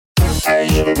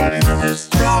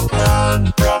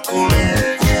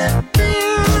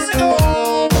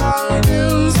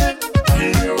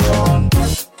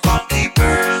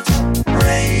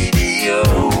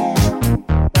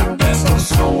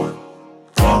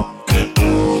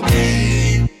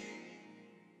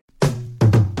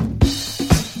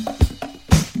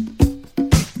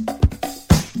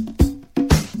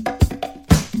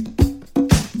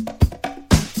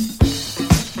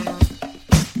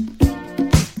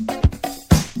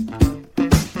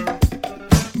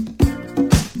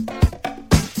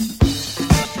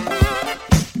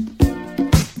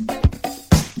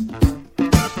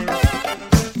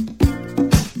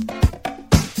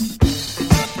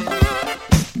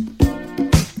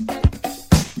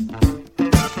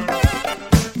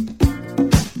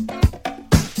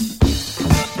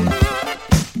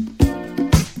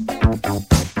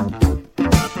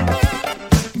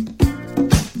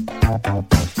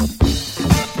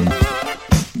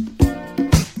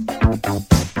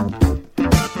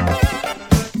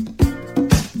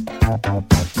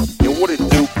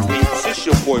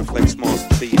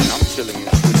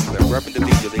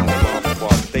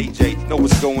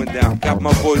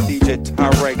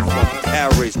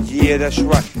Yeah, that's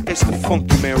right. It's the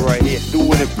funky man right here. Doing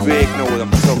it big, know what I'm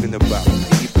talking about.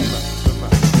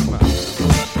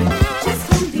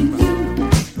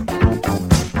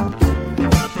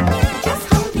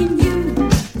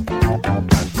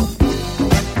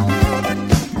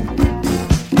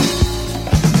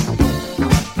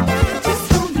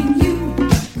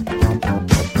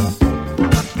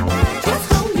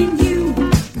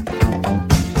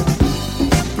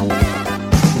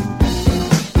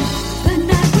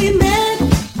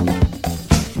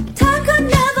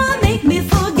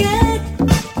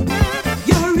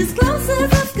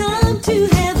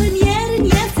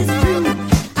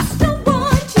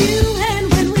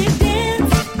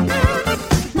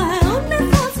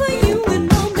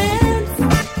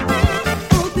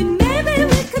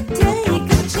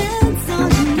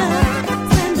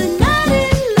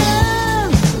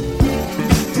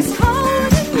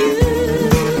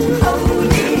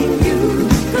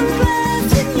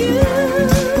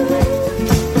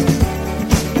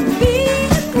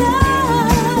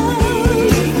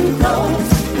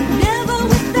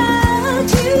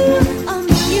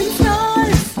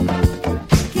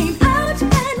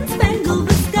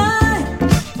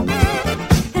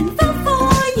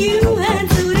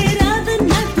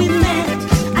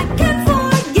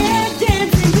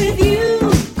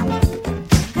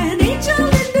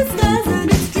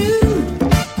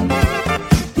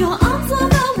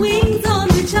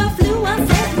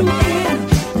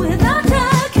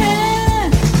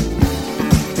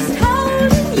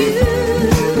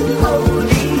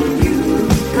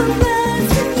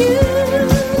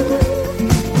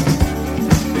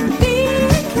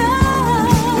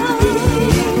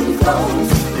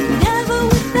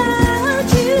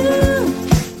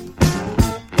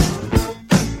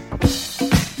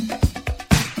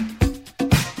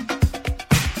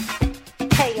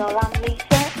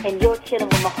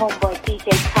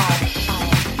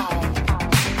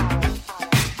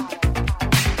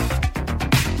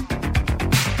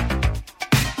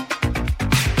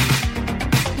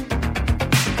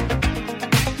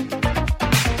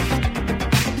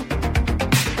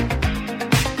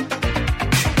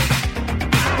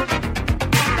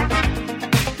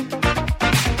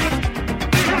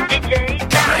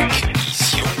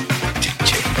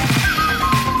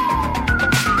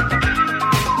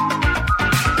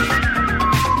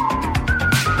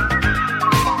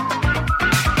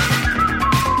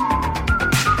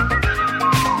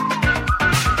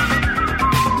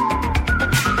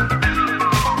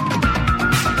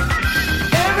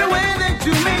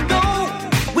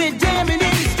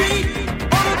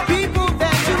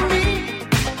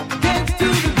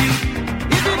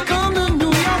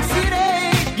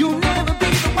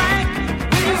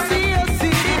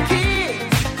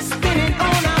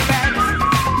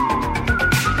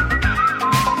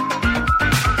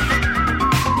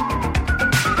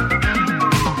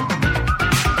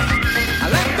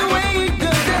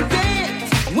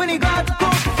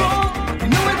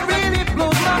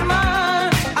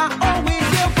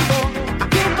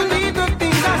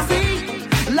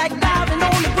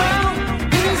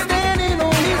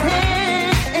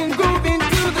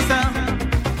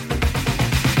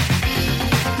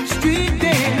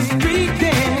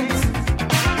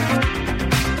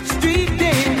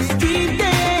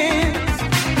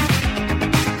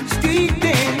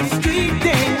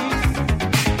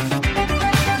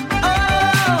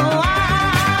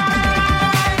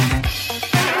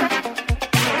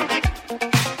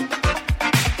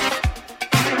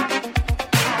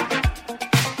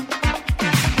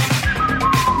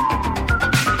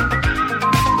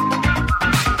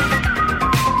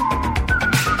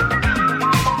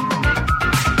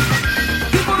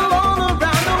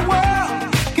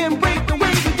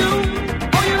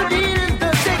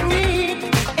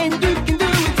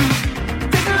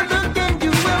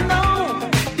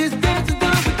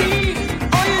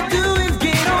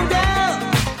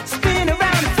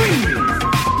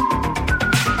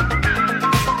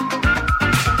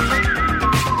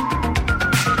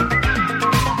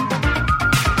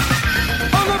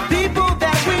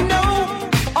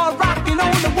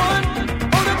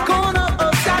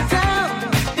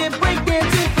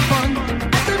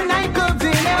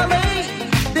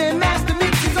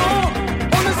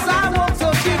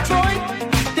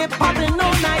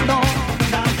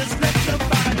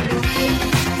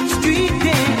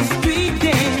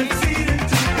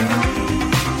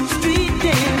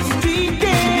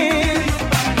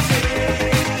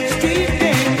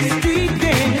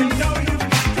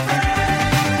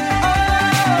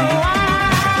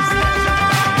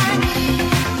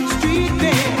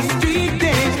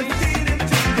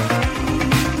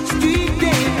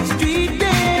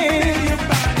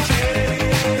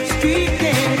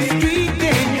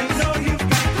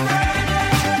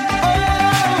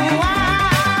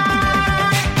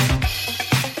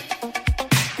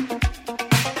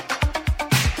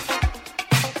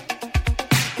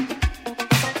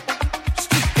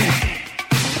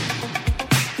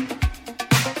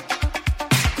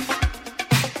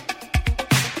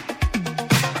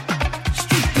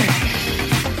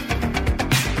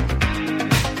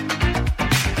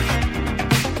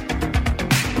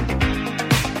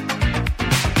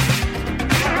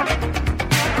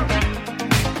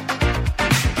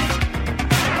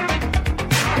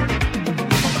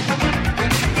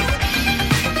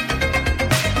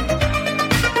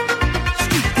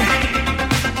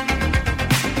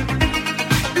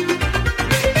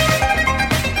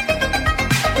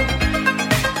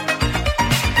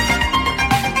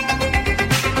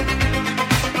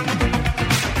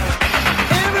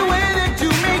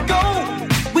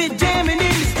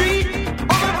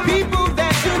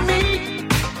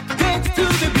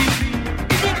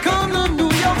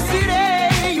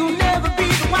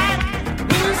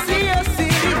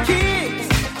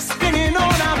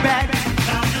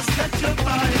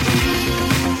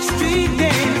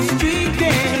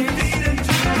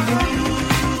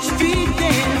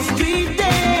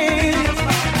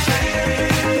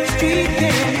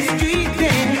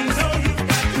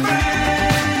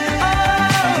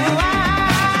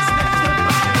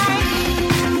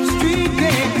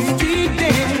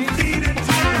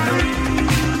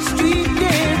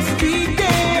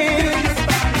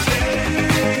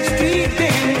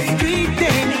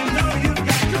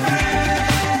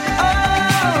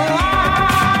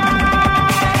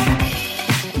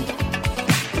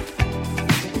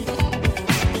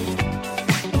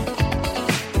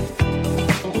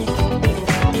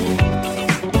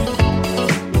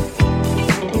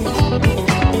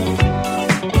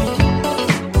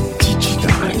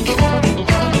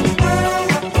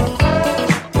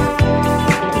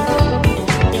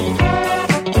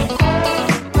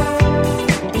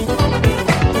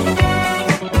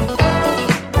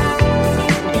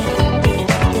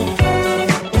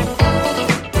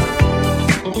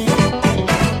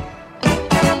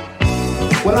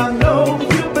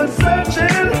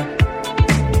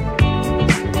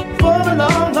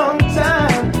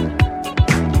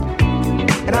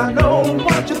 I know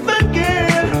what you're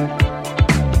thinking.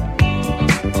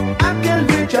 I can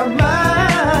read your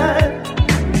mind.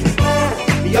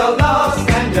 You're lost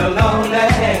and you're lonely.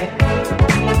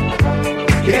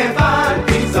 Can't find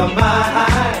peace of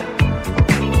mind.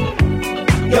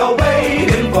 You're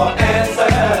waiting for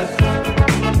answers.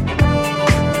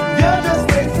 You're just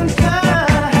wasting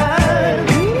time.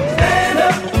 Stand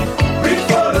up, reach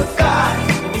for the sky.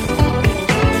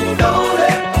 Don't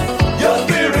let your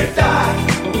spirit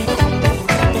die.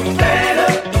 Stand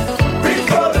up, reach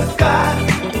for the sky.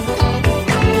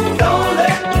 Don't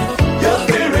let your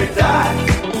spirit die.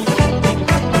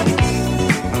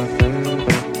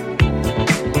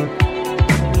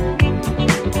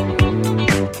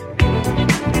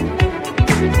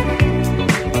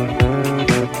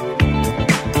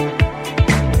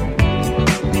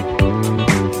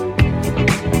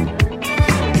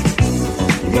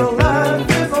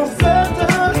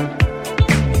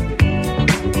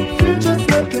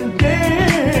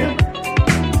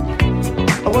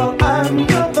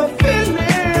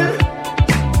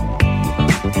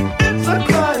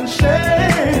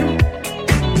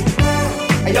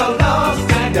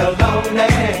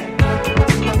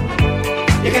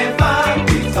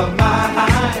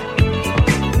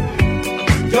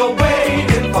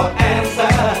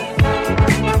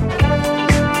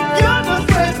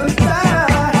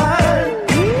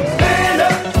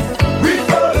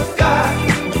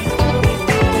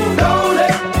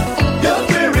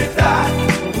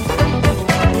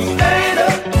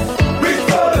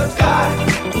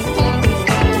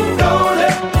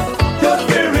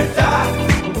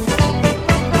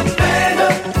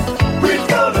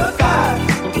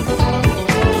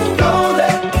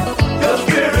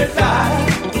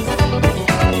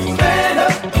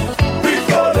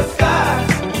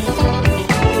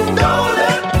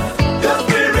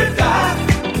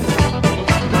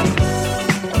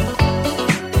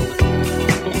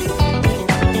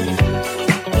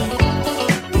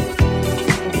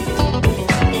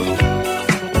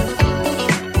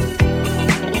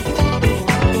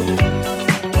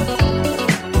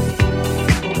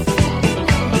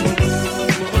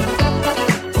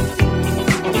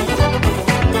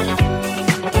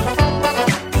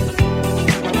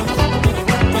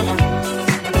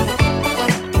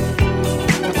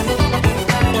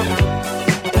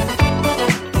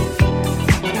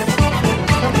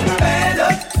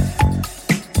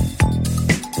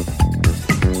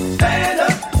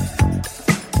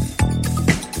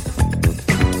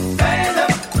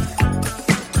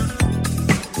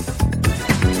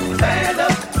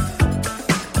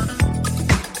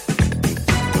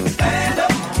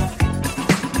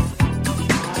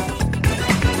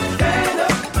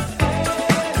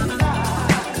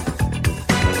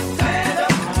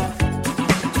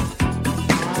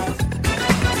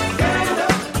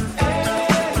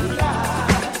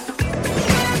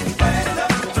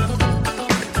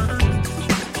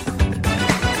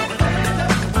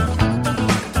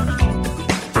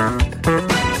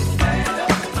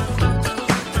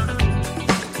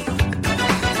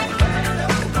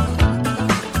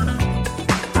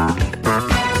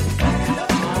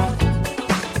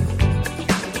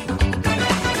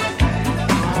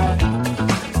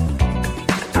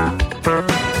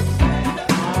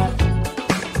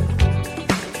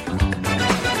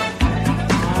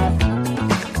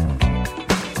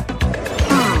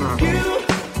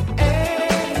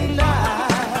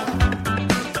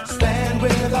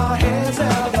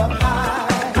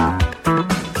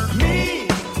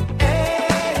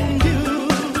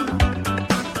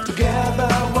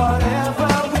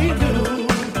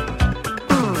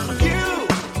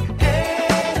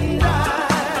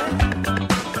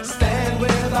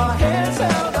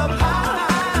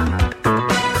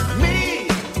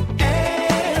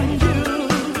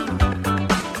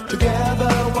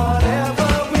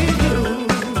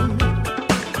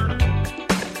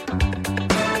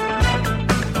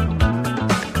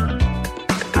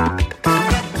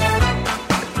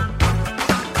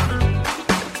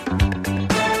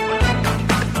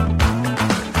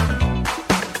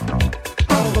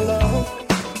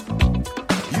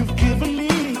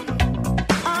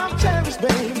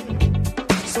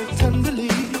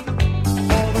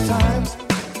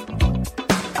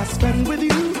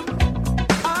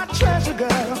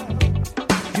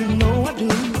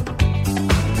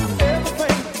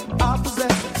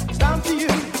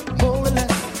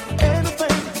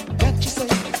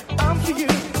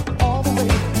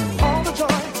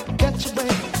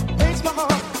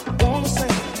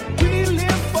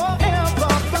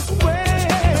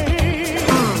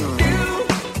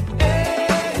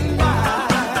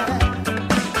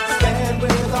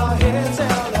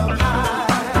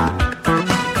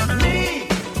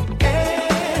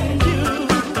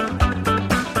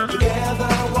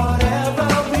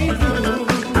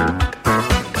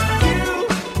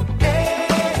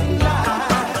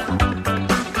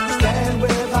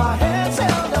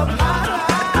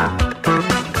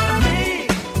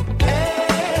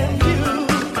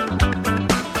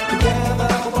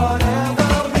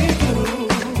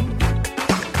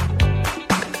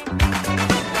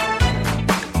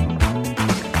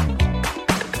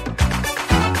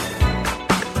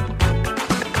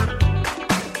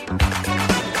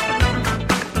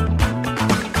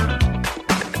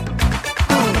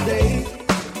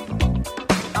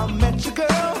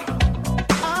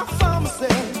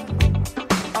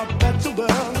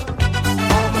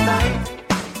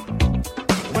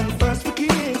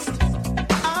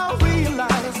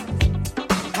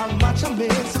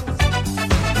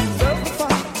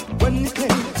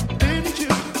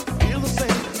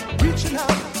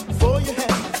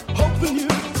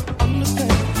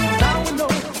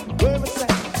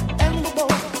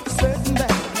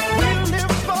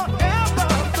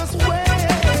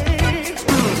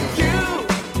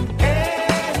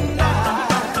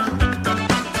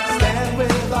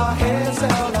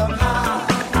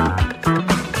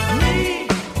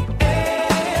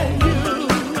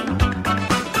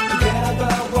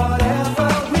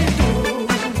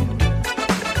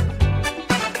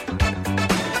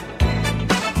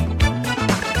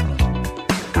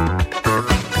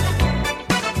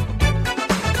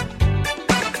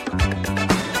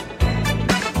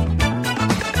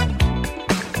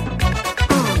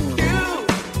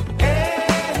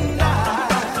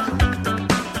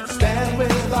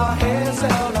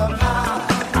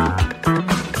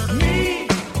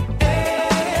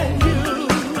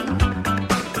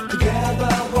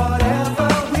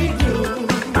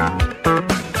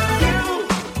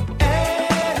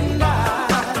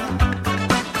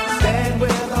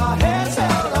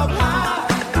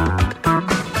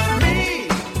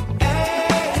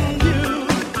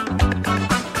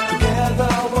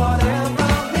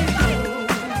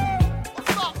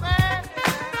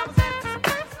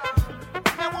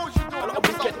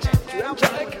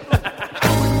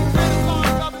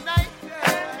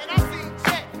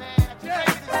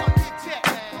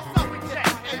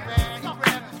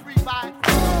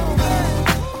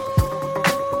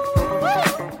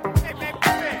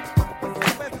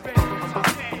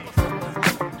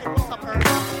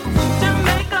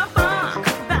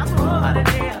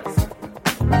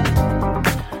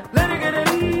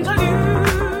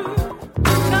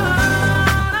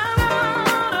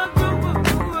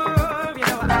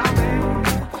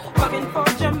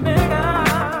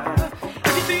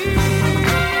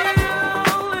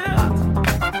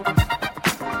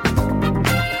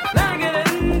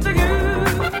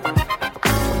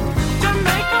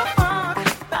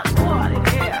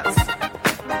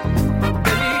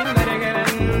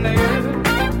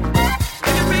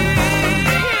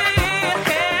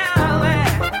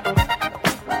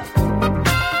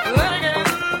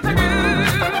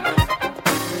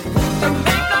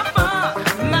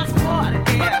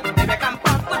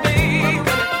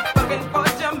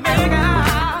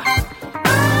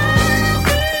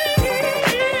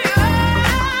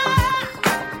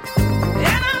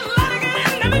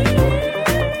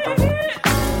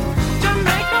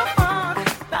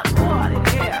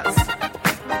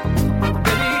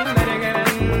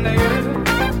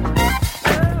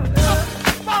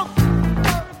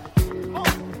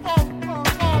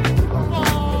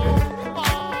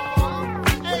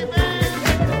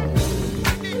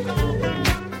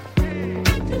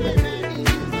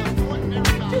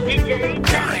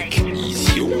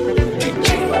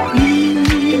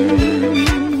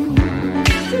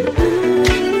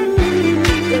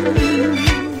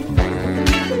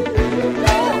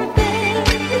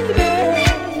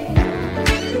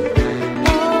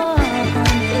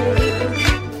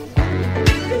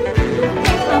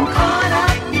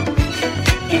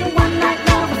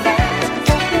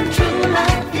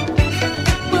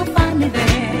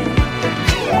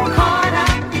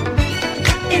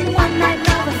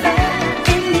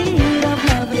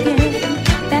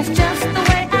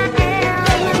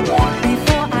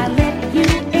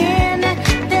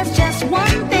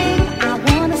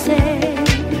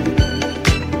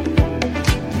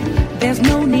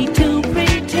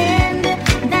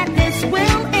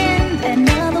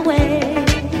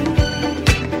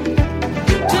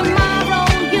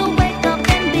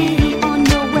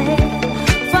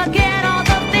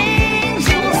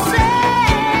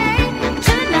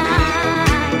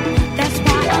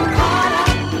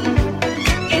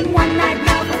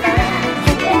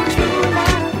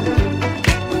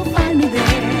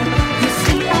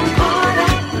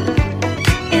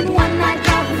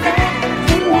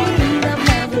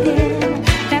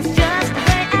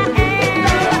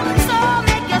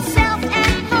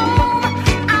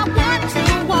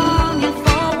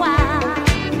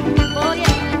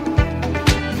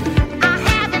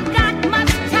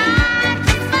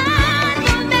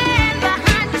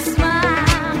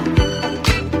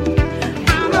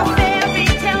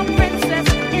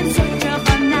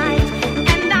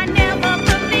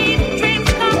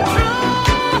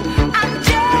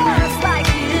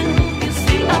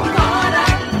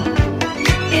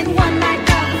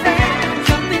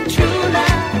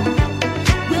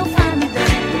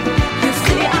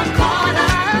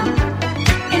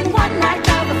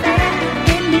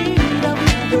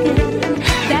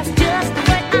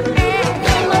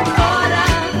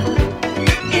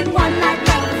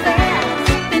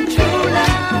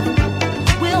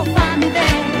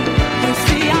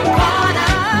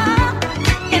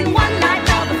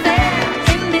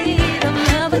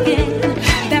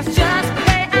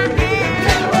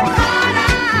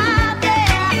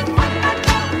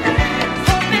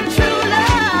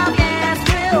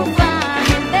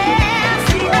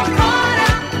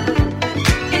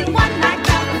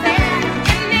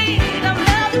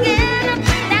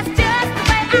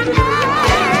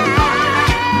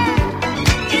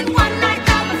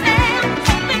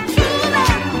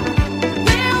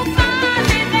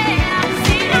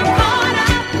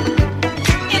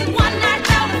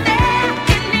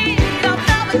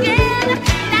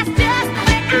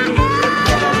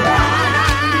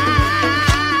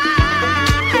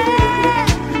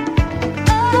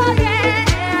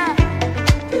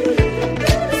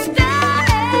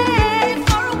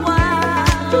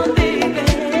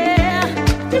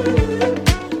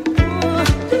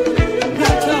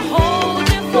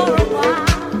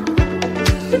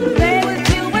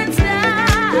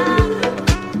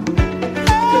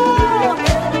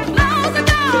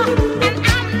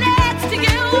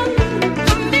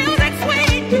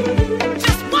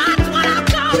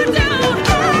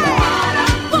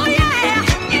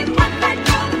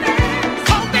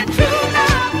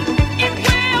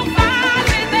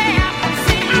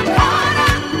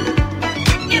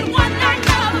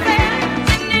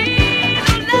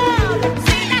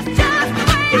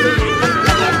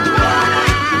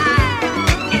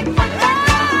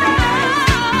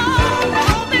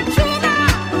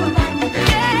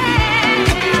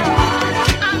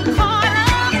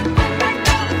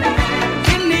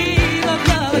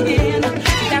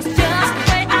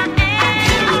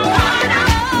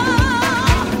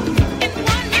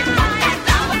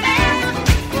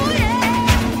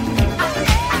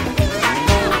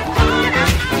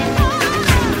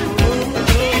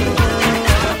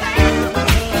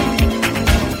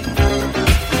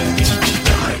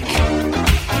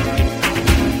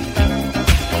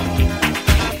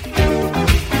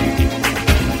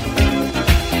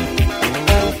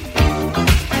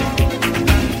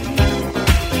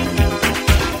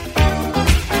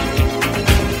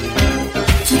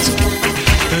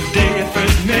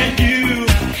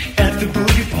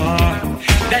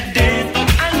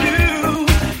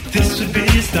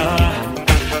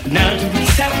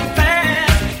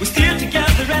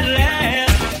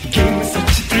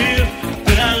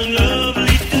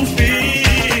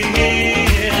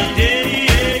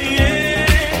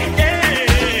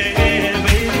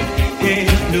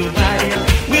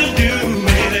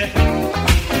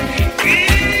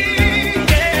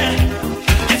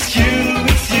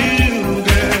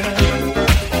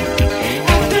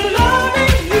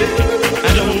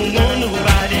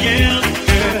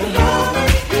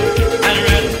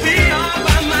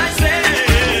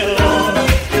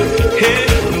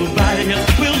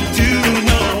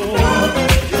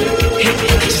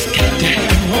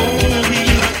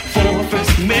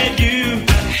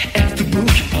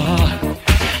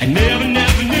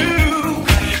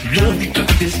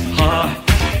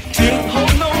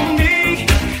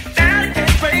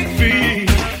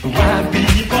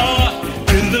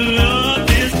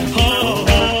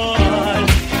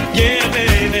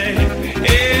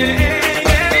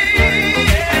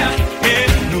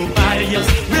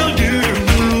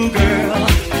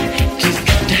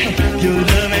 your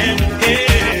loving,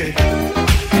 yeah.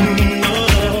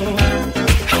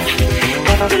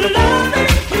 To loving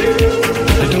you,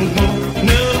 I don't want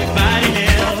nobody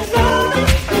else.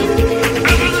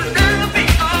 I will never be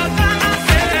all by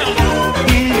myself.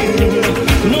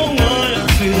 No one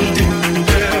else will do,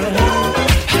 girl.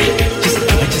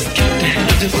 I just got to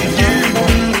have just you.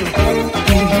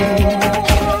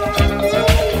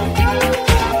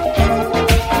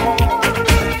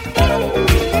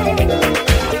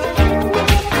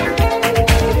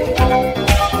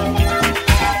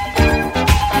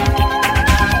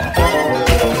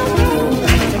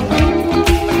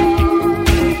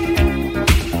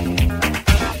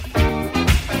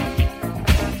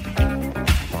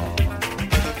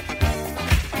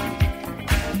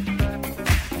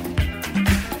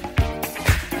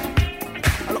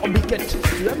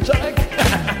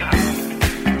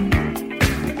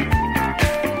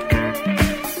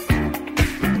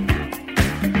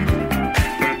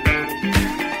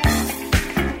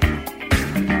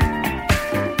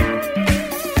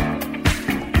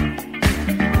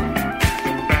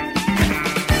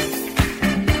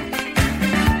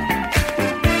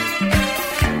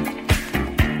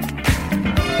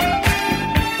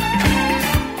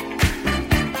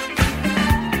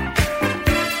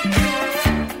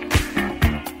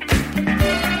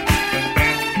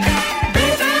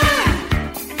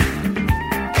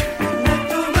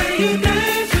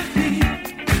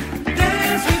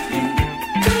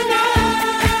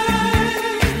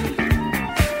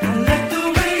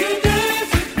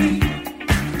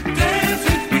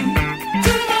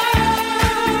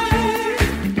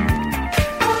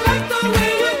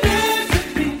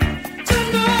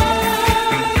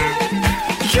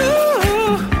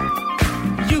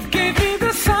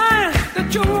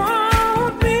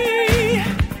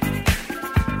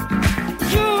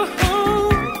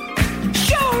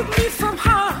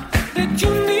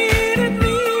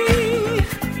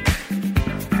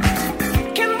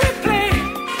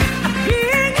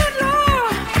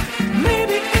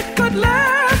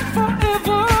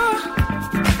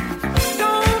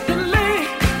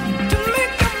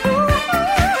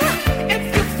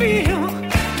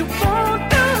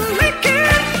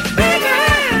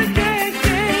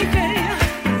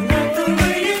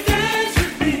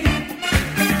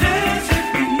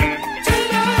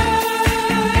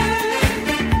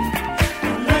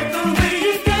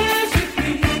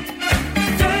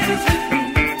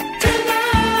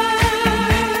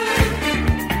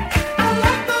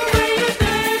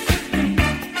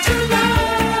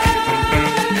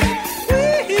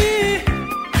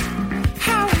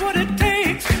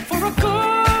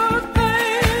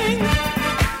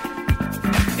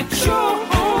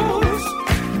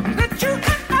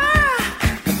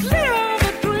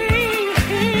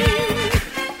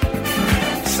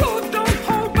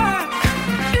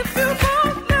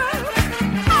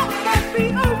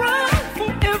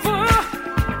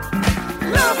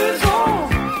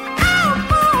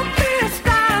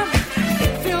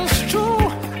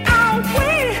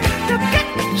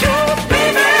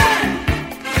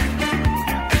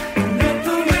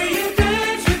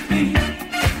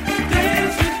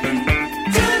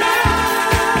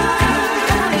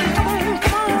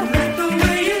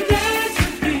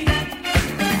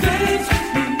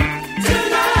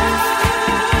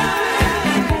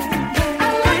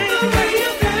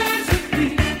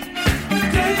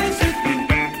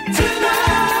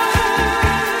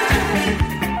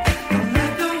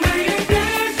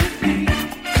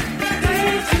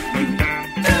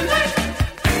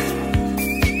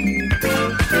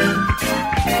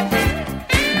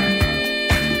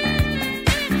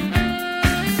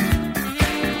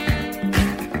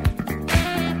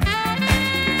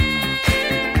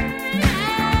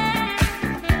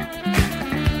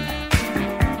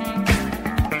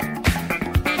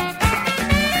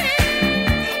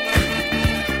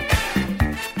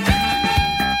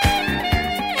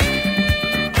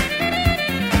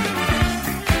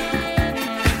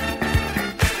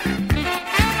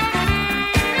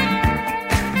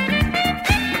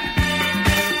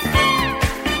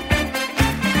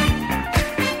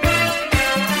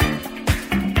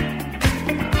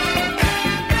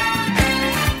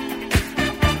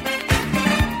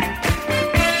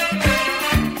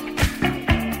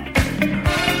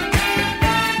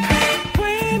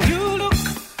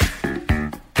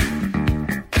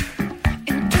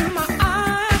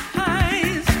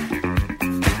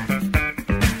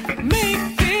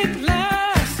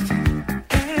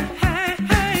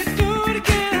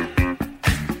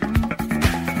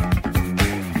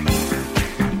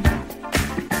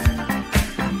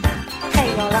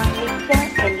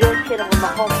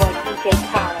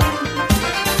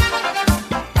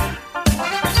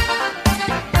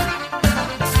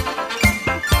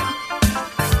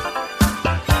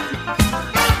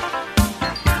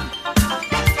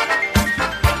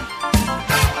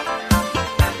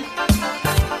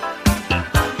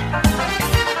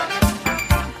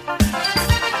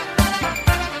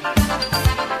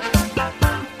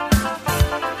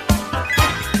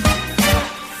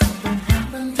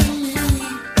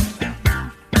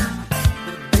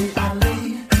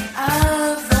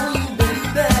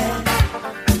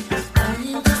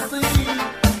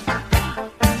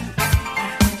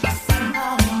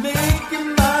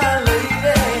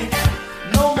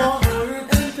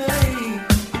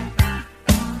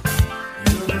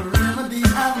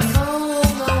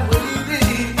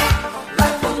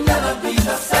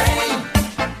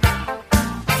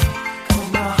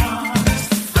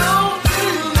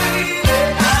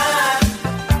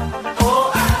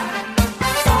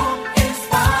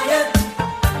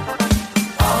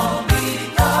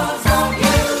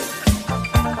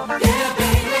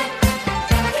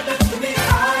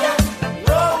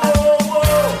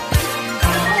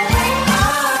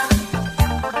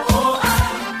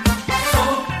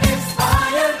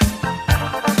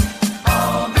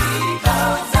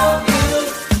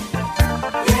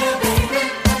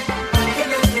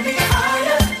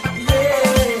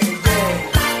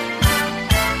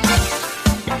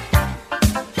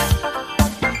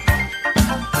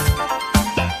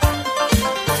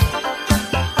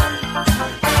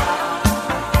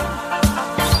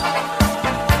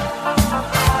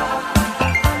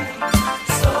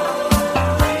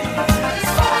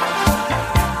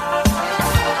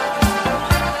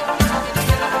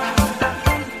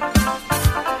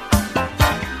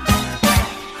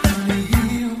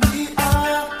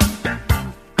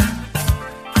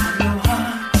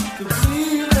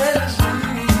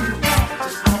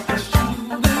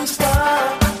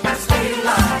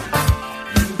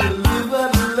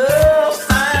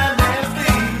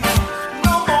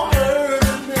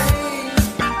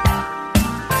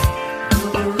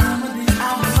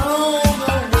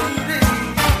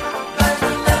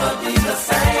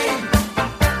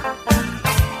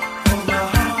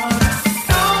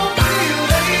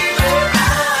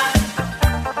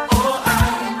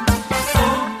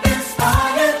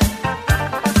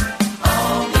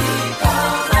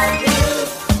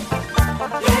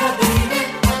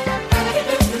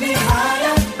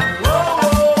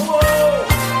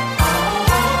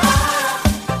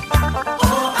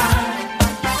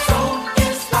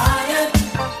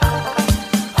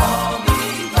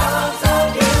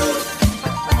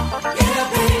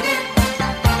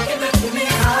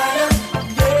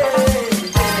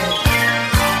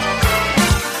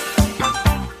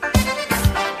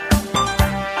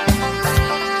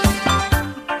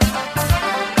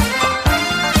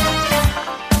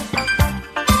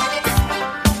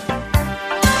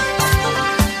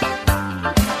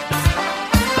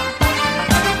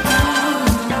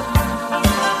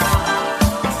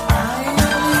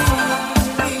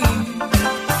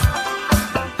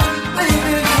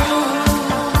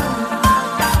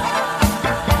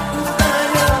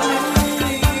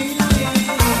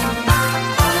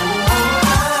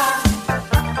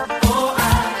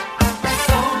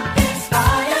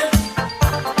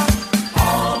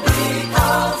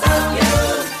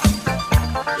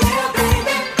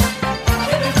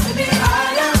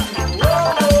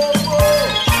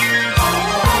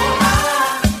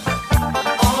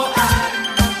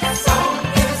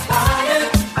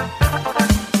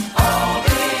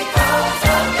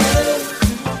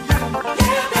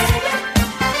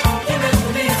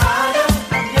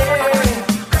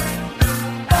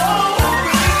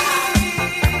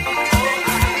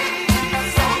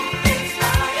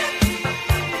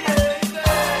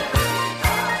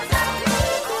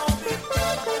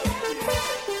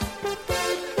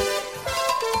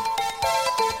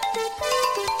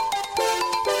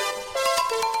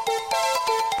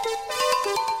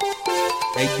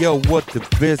 Yo, what the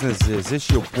business is? It's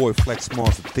your boy Flex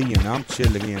Master D, and I'm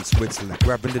chilling here in Switzerland,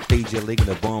 grabbing the DJ, league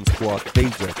the Bomb Squad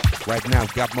DJ. Right now,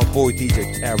 got my boy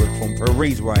DJ Tarek from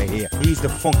Paris right here. He's the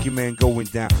funky man going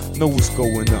down. Know what's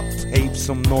going up. Tape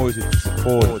some noise if you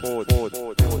support.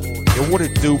 Yo, what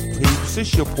it do, peeps?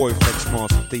 It's your boy Flex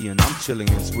Master D, and I'm chilling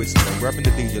in Switzerland, grabbing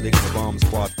the DJ, league the Bomb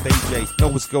Squad DJ. Know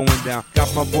what's going down.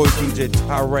 Got my boy DJ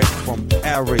Tarek from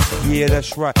Paris. Yeah,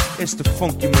 that's right. It's the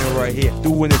funky man right here,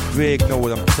 doing it big. Know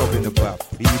what I'm talking about,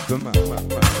 people.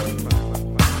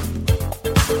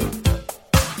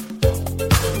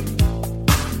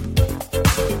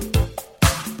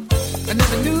 I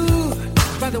never knew,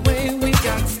 by the way we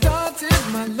got started,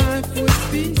 my life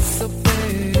would be so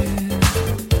fair.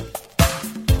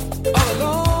 All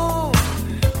alone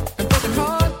and broken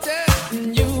hearted,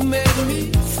 and you made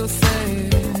me so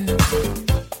sad.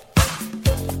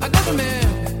 Another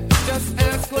man just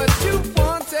asked what you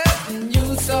wanted, and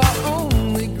you saw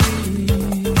only greed.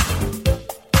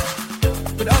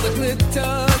 But all the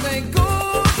glitter ain't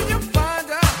gold, and you find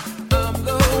out I'm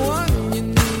the one you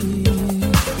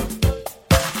need.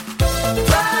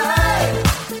 Try,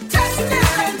 tested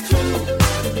and true.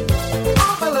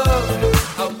 All my love,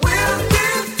 I will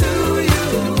give to you.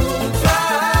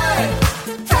 Try,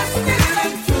 tested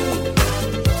and true.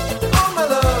 All my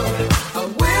love, I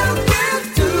will give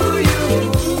to you.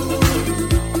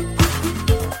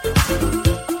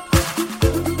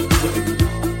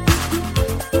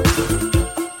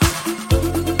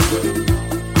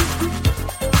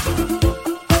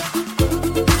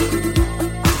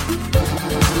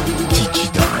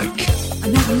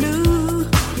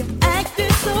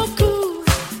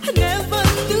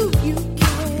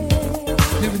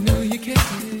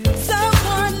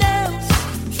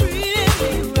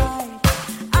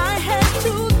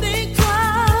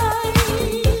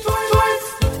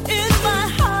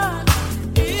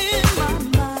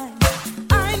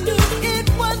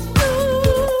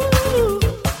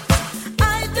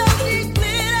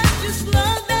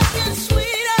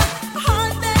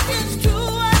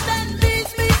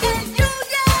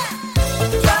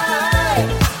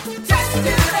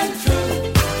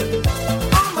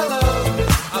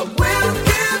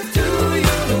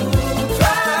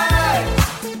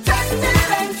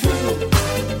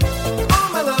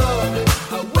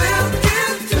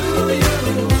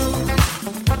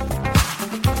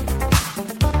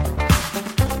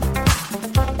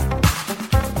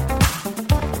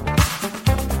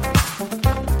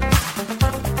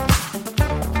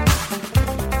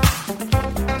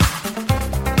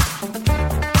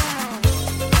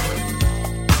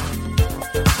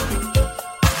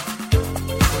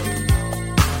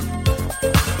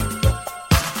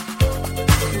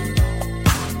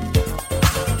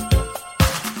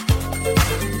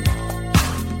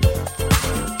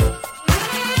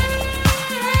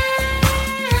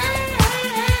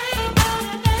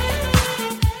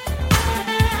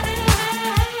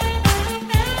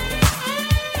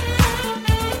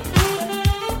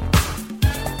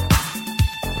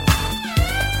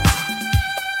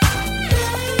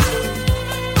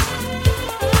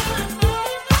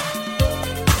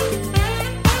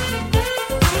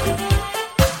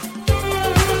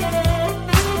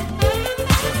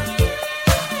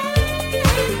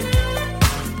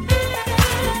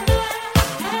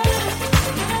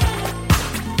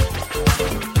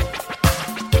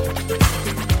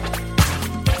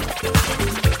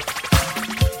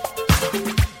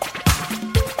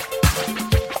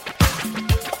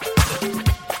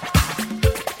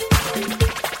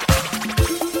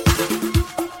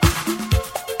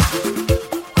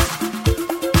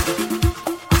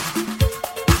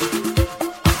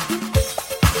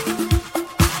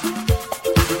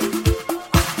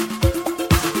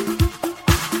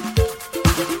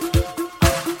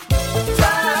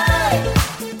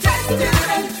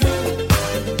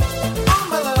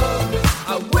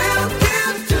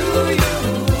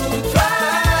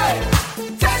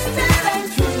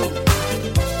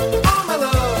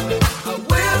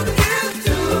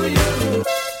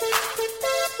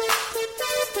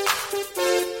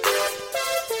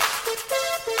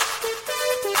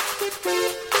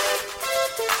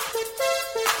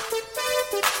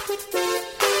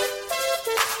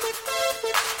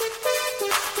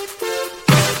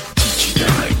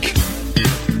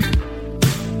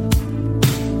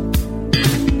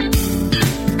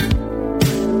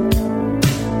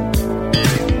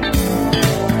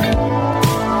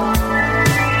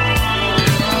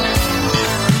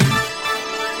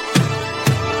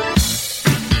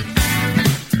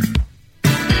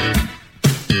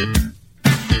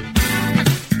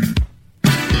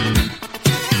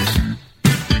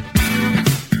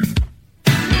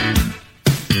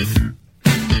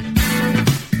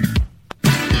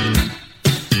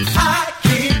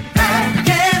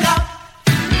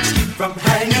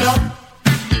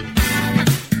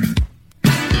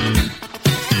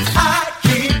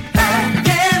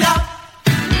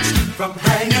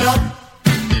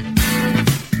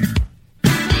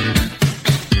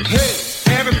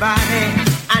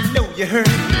 you heard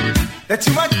that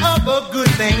too much of a good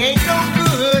thing ain't no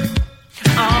good.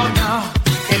 Oh no,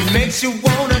 it makes you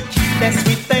wanna keep that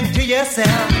sweet thing to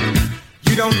yourself.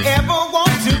 You don't ever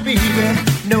want to be with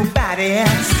nobody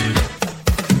else.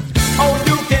 Oh,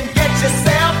 you can get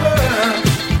yourself hurt.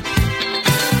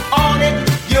 On it,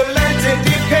 you learn to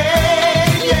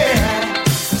depend, yeah.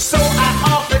 So I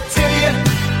offer to you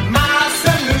my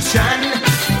solution.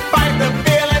 Fight the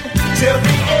feeling till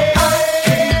the end.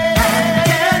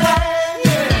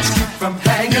 From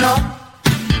hanging on,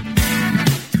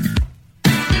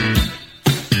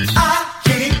 I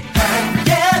keep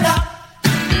hanging up.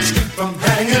 Keep from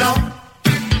hanging on.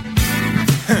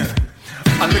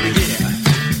 Look at here.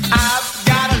 I've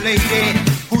got a lady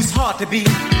who's hard to beat.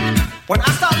 When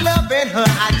I start loving her,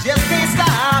 I just can't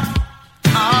stop.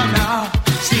 Oh no,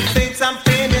 she thinks I'm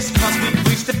finished 'cause we've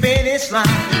reached the finish line.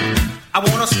 I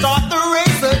wanna start the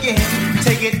race again,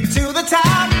 take it to the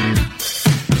top.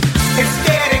 It's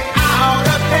getting out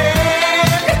of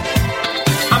hand.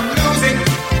 I'm losing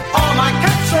all my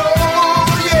control,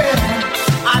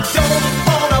 yeah. I don't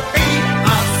wanna be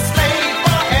a slave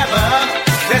forever.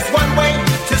 There's one way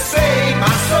to save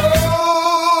my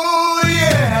soul,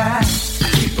 yeah. I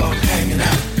keep on hanging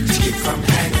out to keep from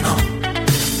hanging on.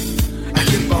 I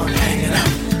keep on hanging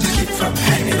out to keep from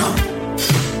hanging on.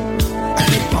 I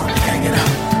keep on hanging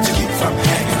out to keep from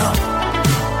hanging on.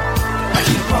 I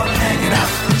keep on hanging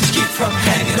out to keep from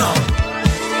hanging on.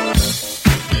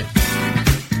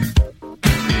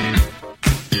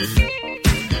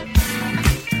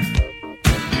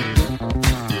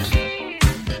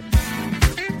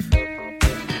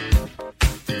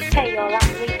 Hey y'all, I'm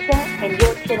Lisa, and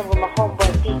you're chilling with my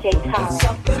homeboy DJ Tyler.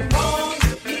 Something wrong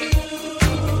with you.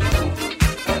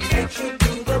 What makes you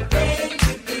do the things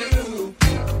you do?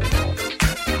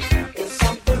 There's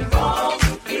something wrong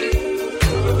with you.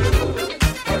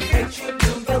 What makes you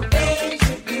do the things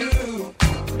you do?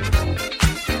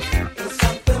 There's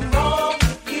something wrong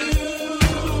with you.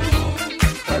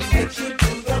 What makes you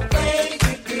do the things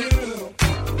you do?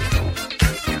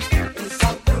 There's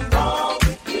something wrong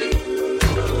with you.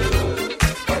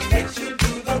 What makes you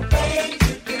do the things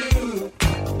you do?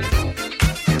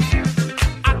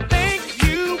 I think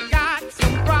you got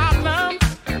some problems,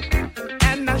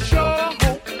 and I sure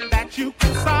hope that you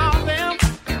can solve them.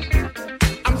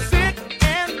 I'm sick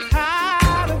and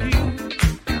tired of you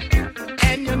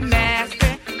and your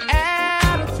nasty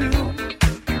attitude.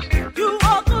 You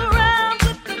walk around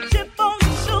with the chip on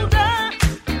your shoulder.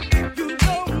 You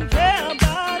don't care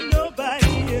about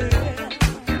nobody else.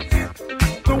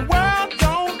 The world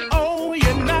don't owe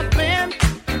you nothing.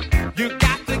 You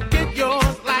got to get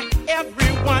yours like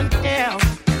everyone else.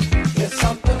 There's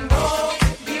something wrong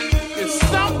with you. There's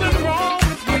something wrong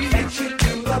with What you. makes you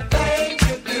do the things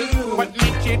you do? What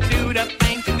makes you do the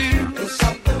things you do? There's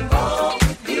something wrong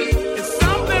with you. There's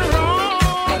something wrong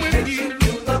What with makes you. you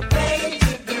do the things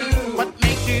you do? What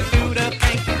makes you do the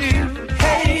things you do?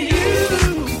 Hey you,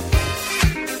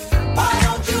 Why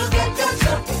don't you get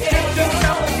yourself together?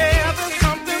 yeah, there's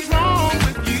something wrong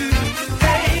with you.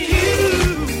 Hey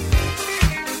you,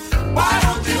 Why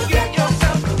don't you get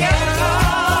yourself together?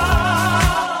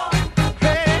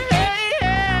 hey,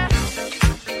 yeah.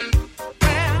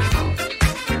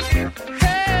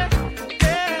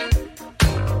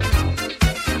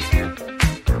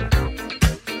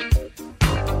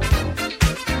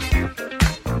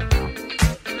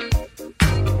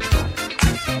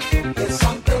 There's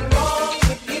something wrong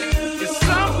with you. There's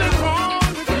something wrong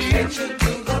with What you. makes you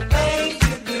do the things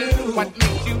you do? What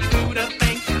makes you do the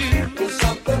things you do? There's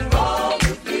something wrong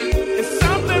with you. There's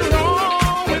something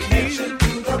wrong with Makes you. you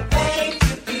do the things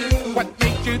you do. What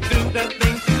makes you do the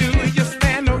things you do? You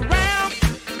stand around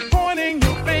pointing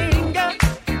your finger,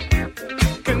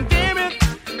 condemning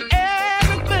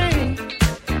everything.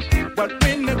 But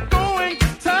when the going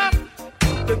tough,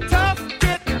 the tough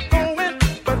get going.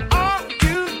 But all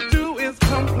you do is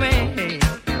complain.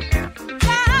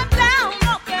 Lie down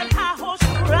off that high horse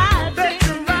ride that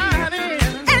you're riding,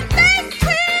 and that's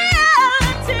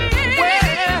reality.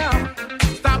 Well,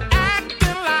 stop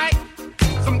acting like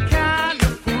some kind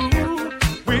of fool.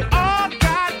 We all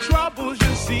got troubles,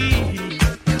 you see.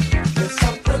 There's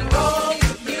something wrong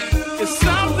with you. There's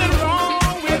something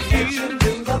wrong with Makes you you.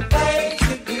 do the things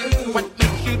you do. What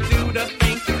makes you do the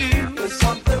things you do? There's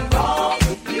something wrong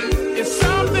with you. There's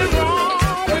something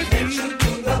wrong with Makes you. you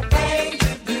do the things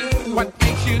you do. What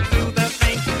makes you do the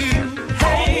things you do?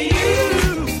 Hey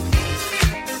you,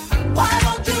 Why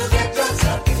don't you get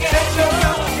yourself together?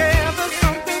 yeah, there's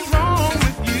something wrong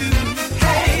with you.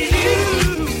 Hey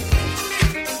you,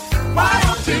 Why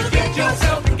don't you get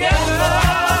yourself together?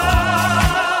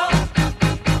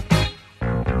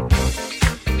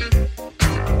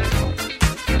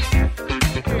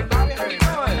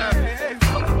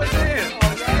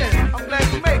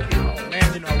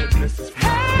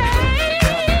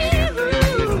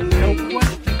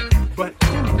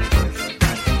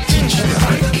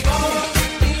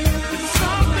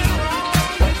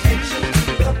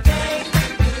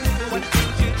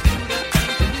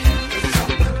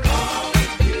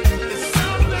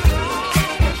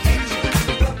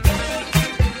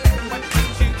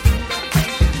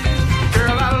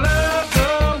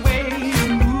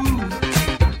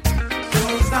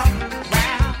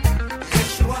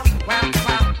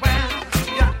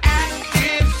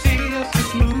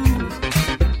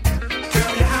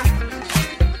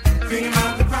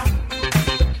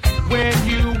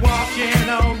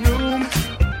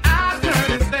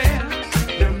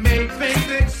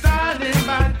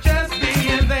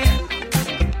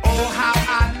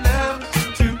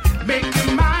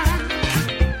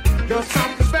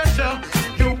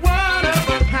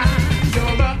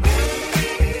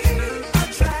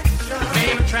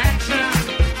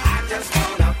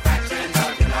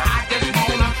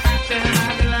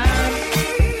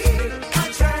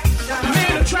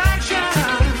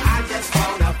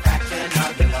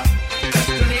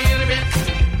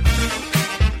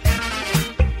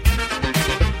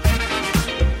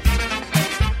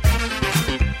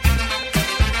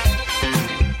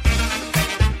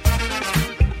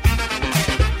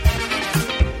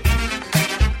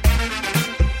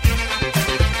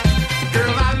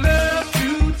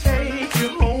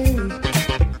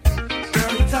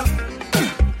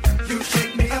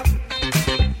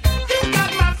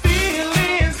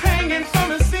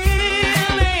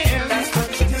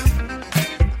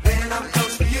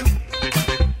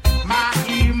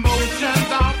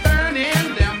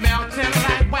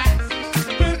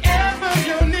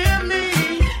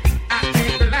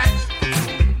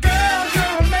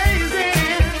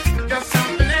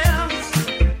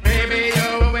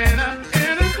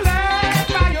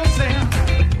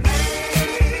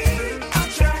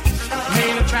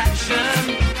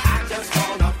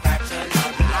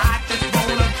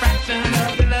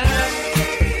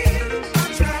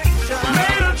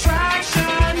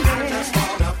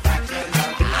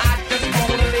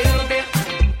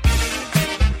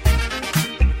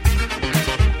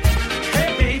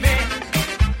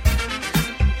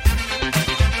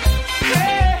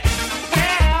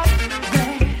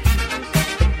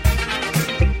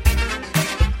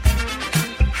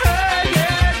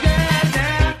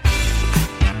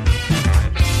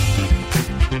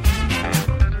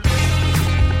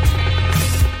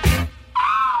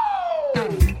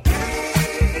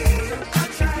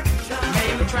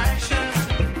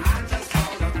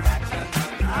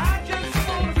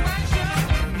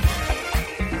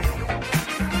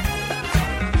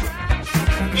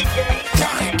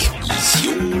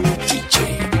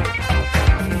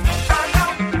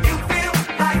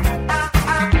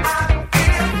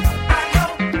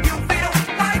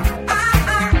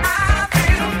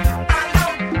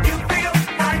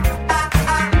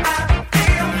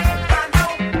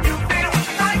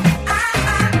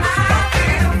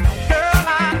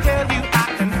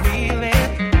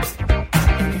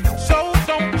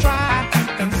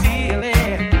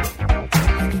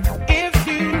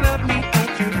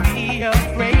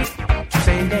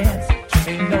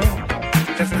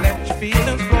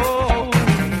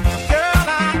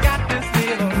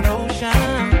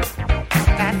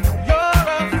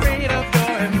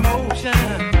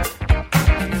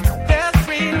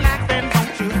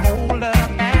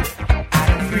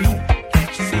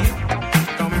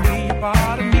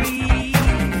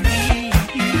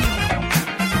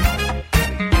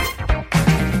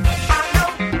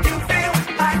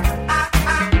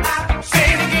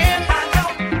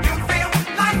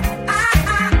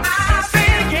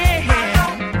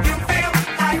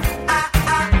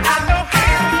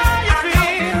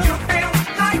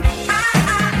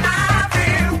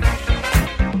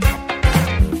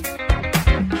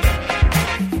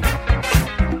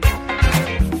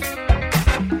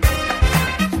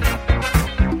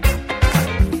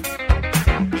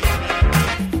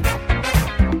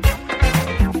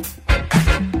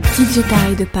 DJ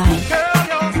Tarek de Paris. Girl,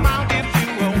 your smile gives you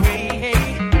away.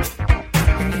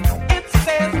 It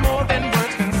says more than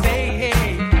words can say.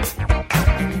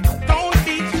 Don't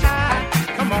be shy.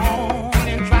 Come on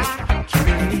and try to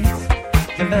release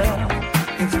your love.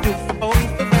 It's good for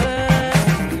both of us.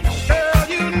 Girl,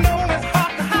 you know it's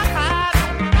hard to hide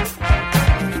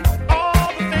all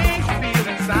the things you feel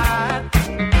inside.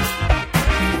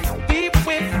 Deep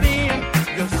within,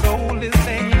 your soul is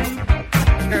saying,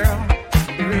 girl,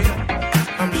 be real.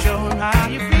 I'm sure how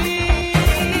you feel.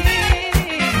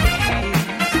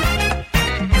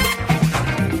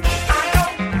 I know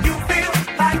you feel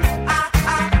like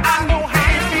I know how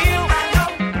you feel. I know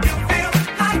you feel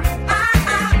like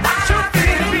what you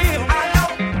feel. I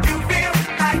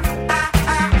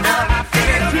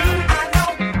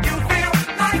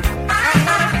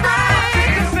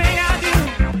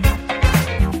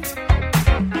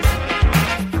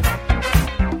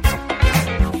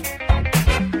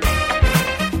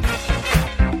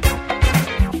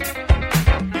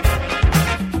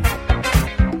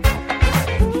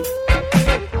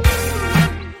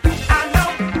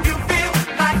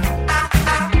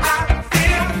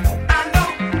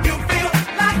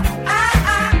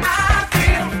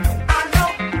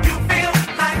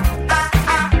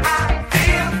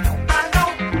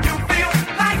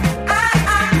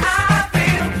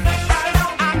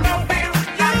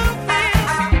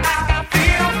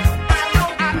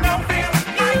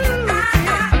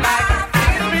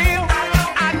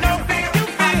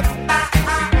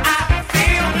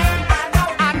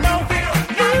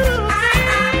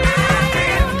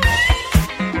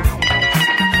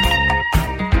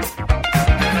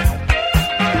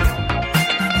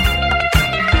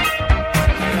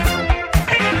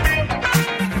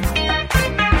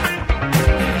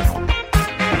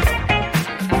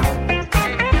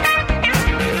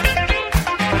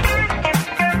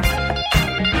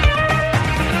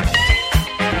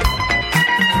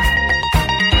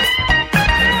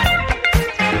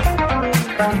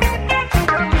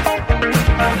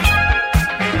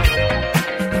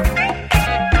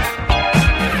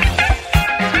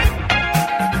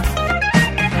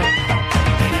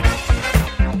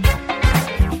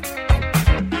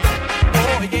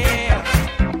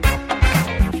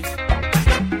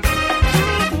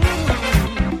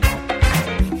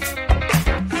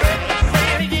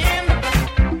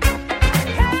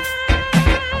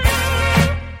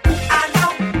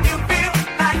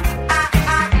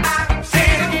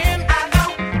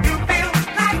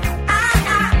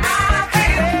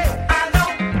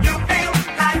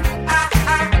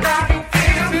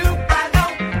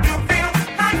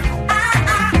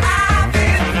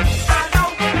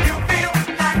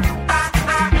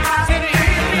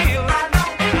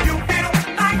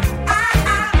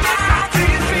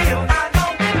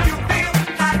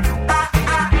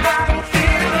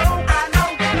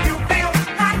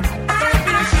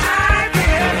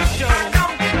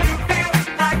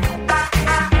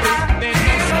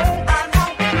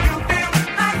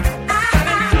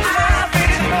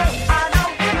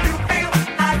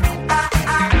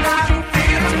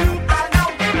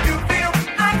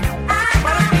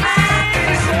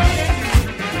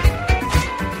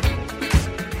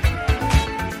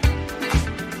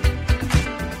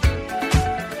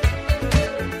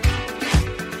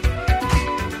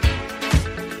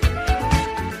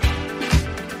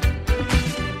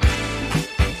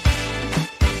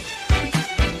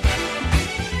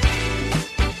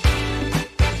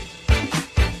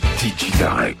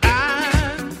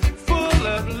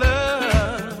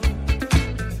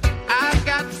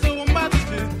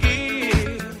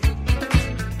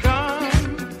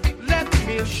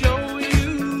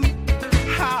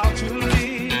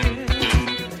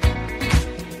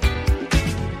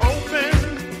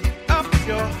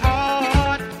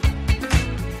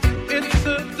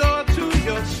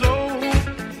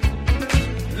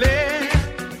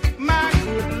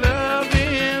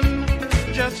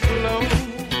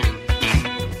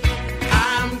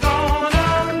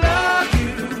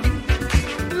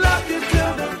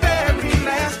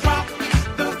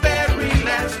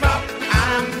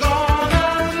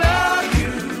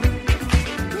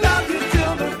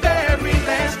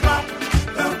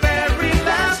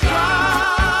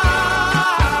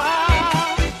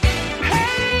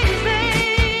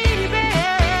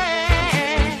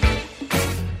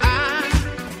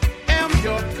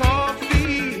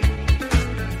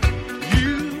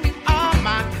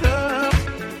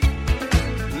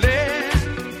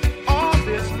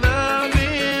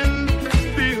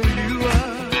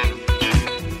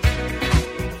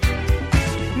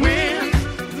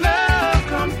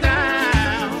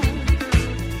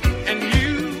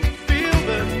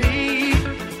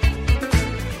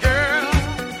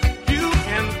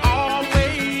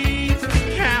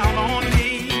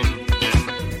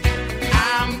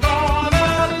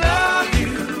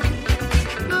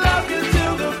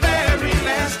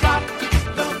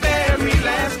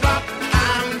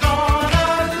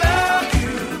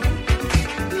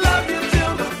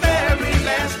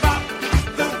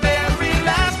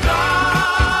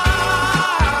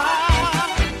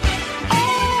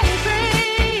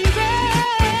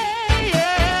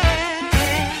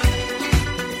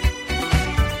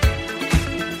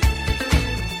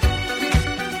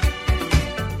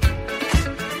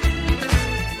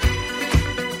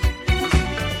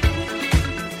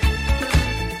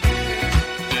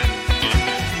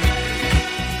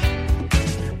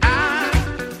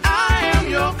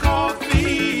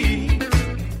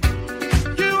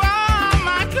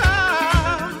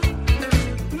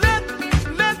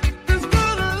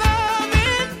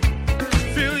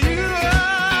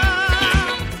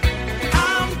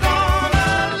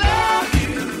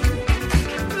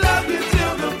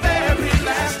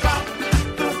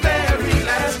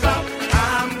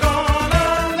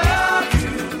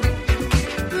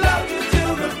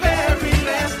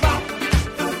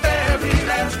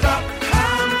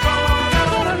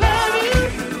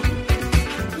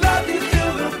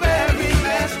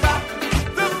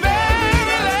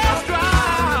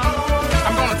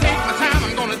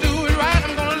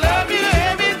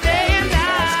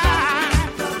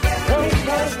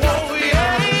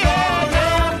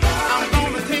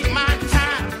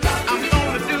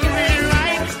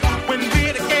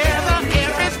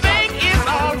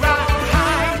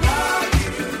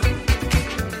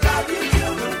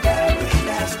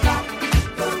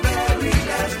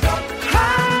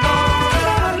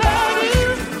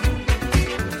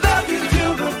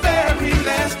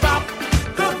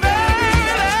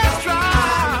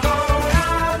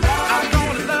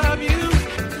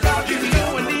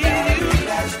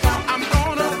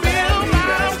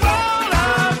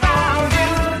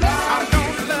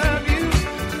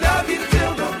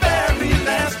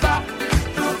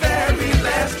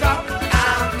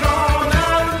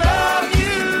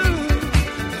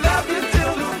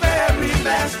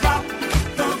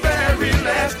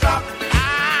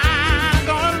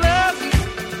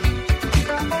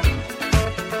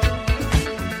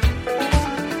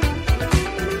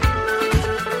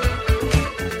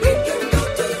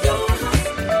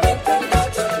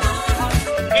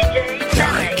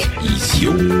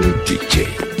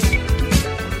DJ.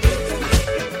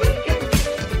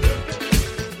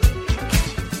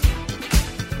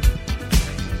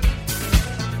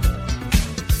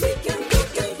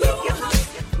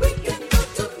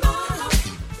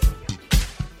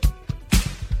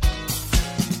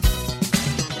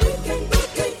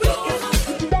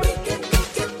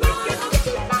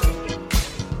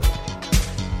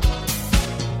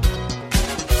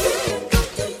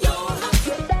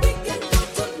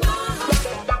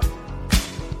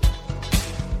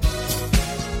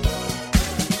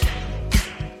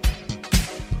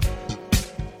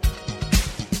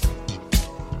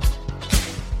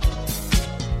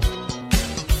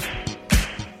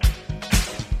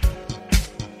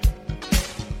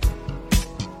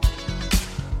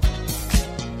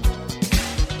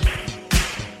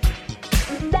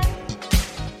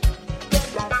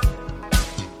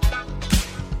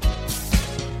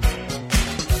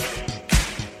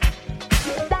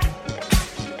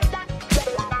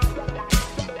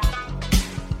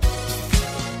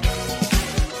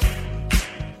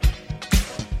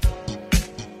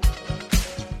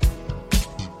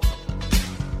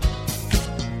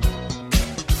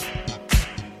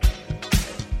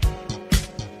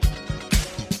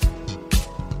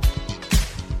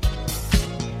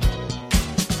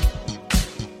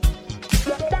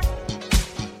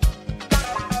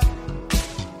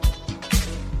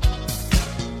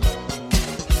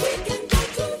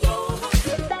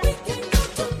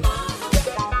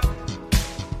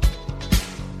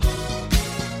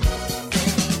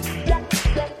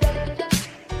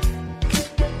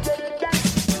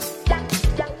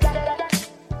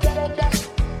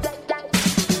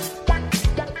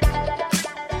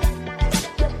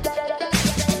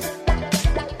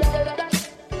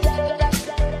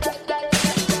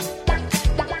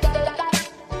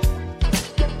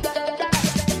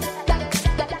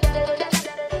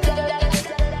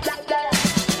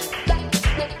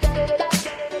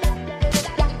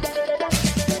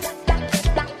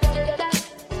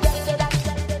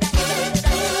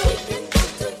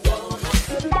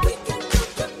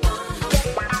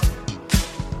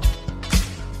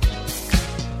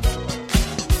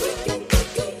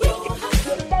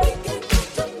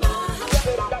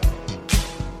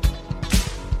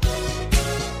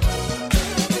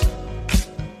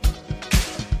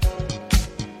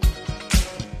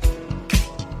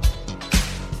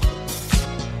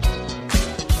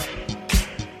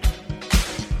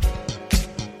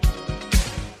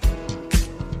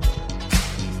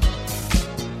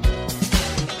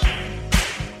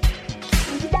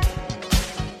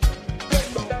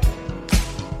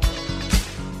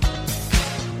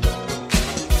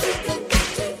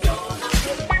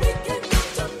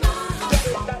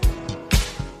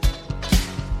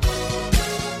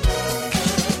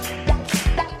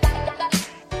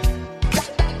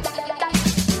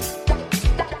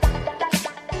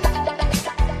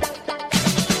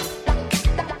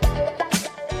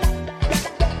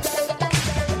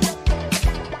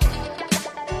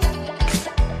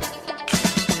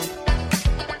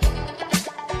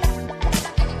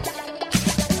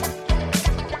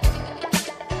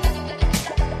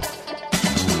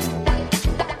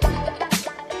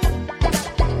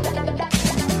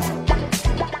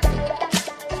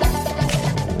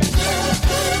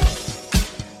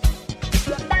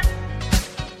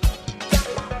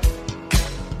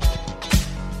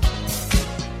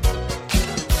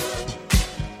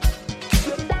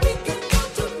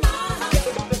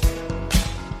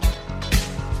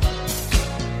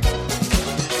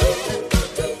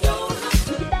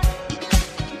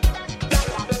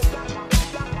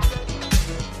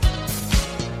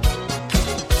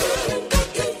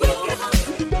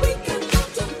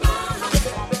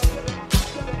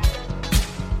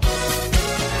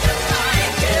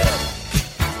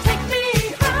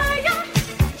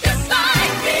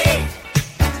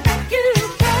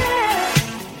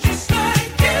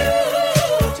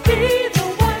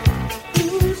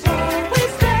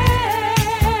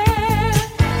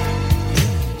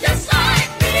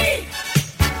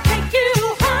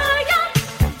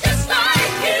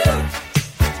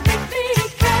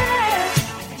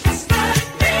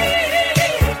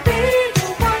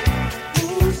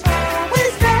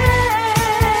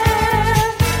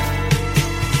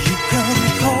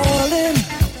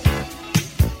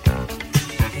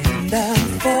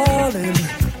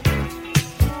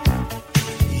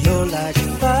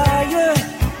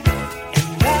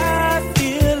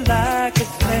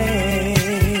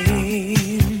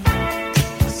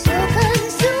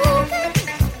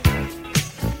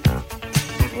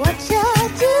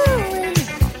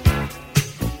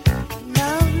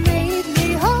 Love made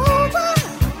me over.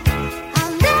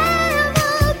 I'll never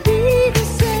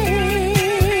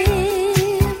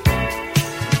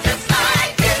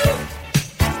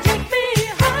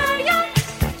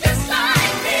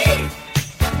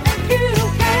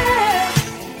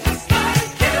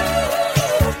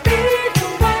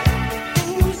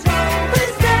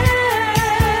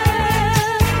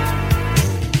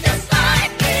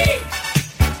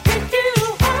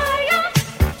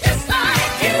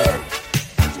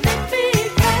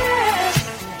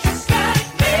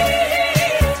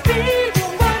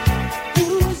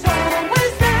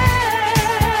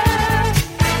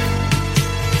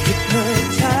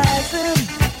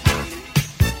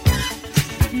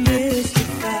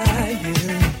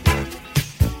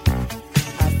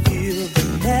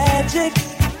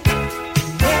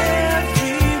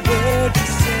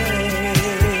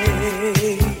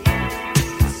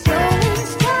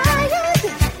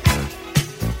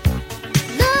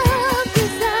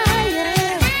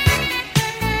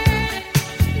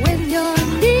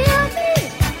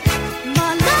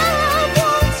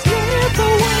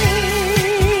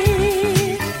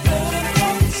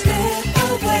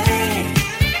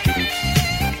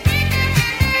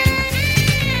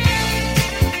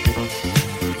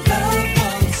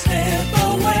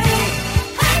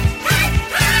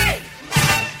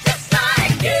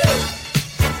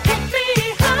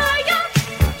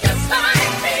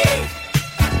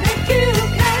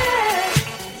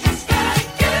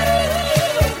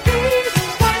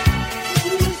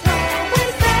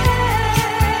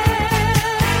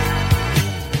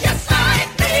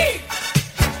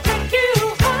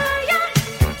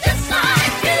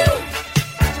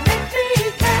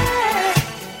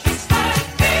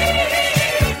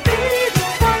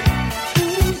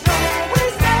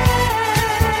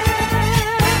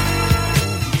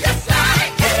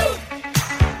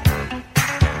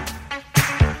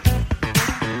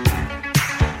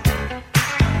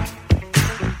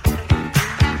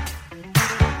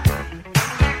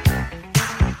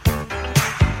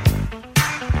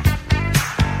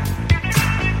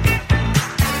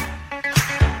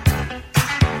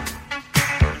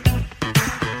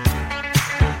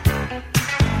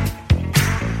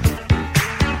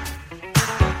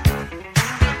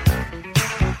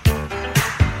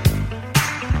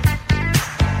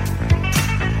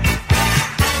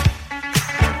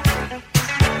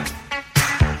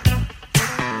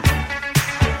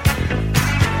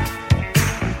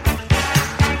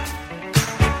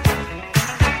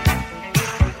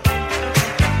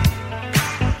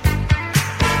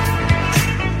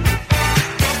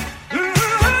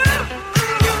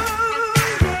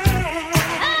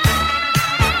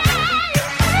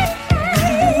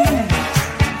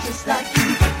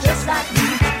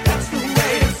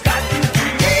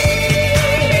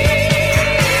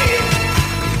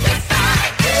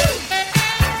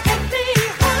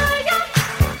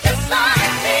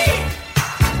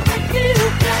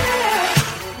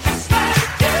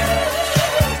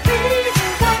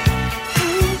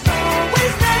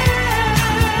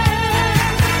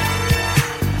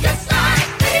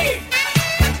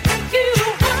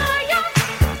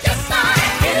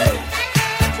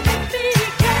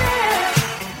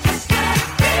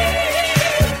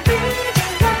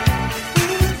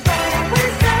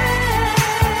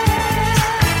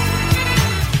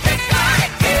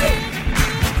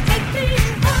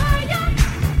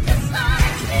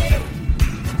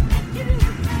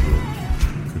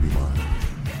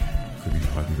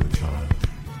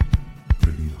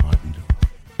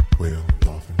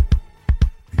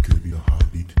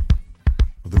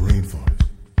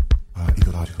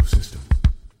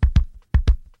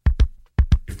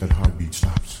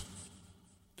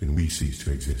we cease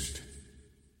to exist.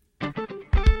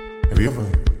 Have you ever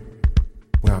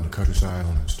went out on the countryside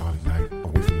on a starlit night,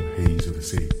 away from the haze of the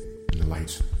city and the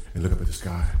lights, and look up at the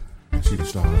sky and see the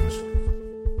stars?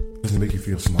 Doesn't it make you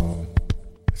feel small?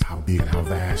 It's how big and how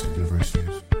vast the universe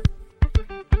is.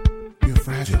 You're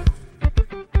fragile.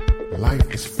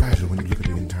 Life is fragile when you look at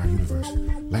the entire universe.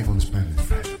 Life on this planet is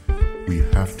fragile. We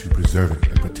have to preserve it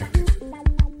and protect it.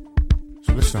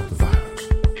 So let's stop the violence.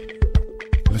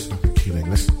 Let's stop the killing.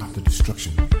 Let's stop the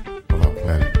destruction of our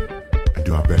planet and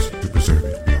do our best to preserve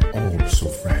it. We are all so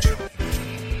fragile.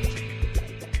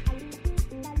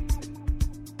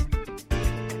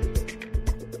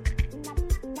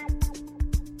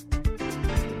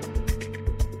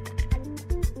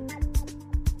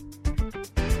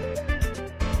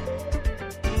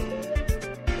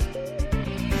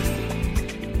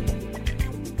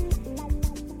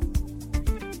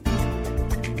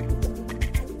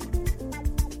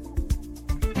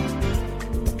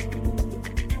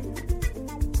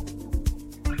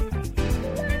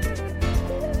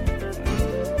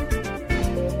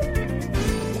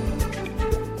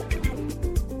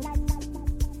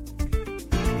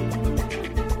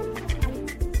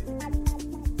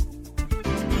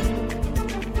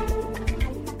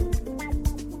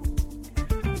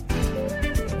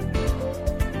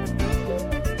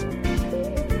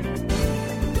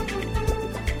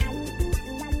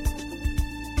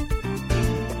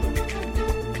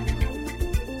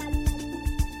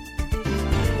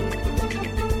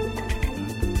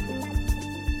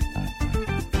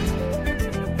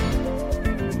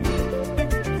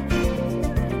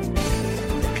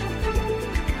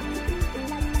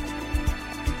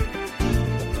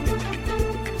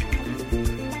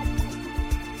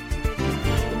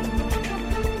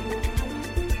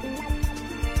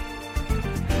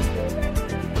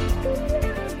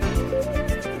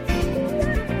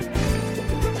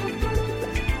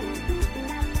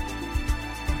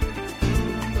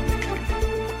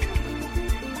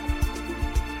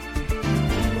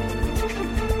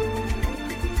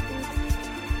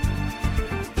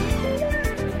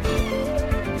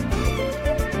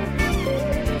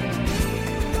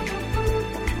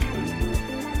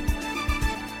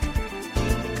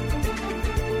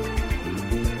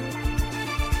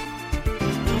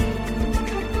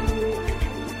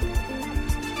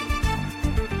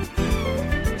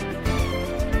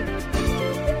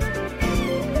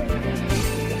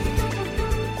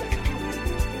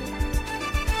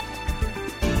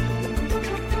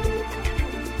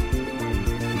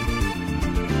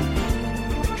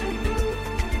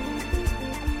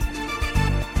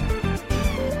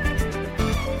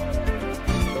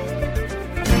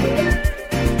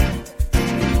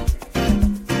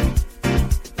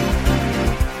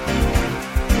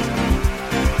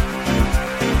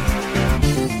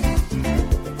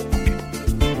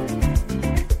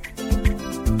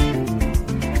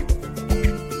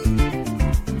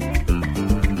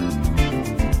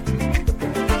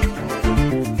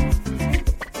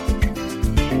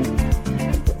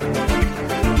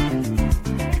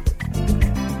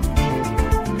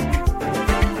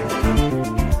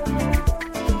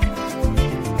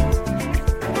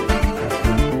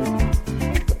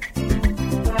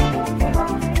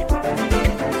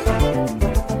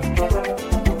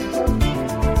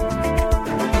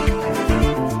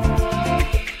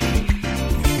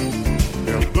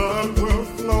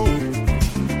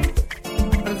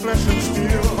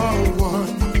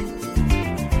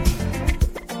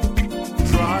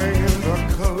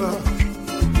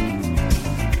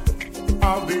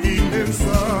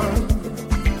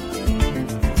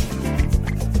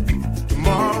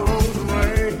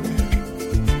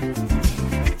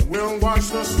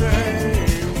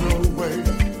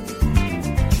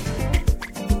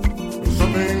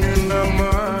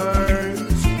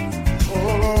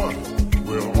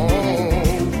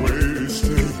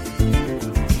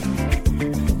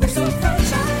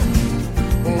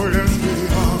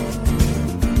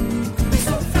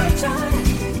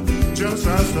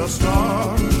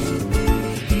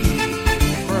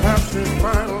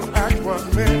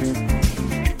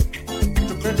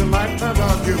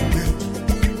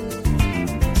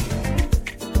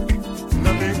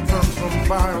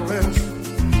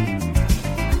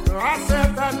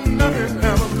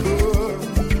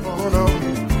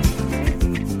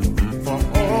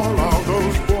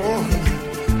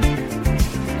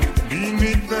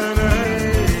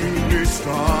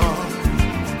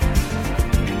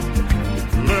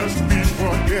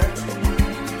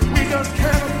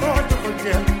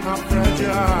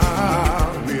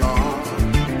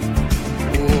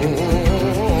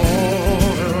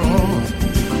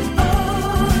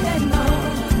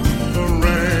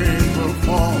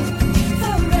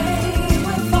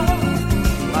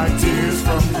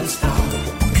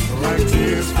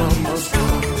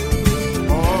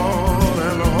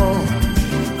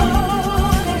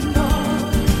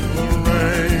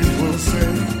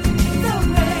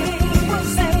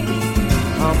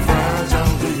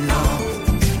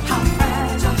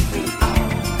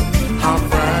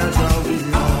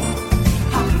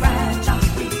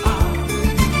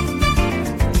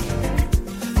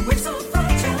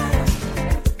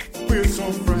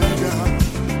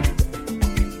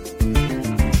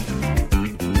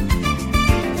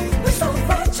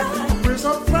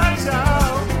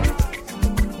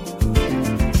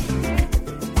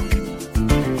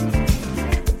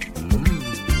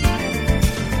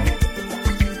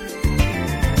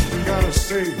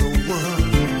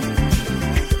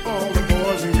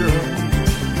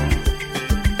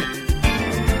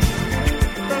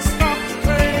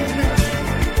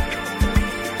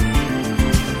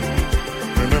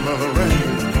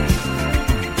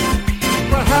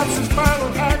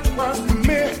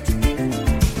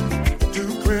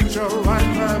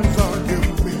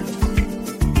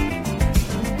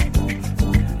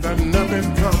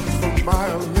 loving comes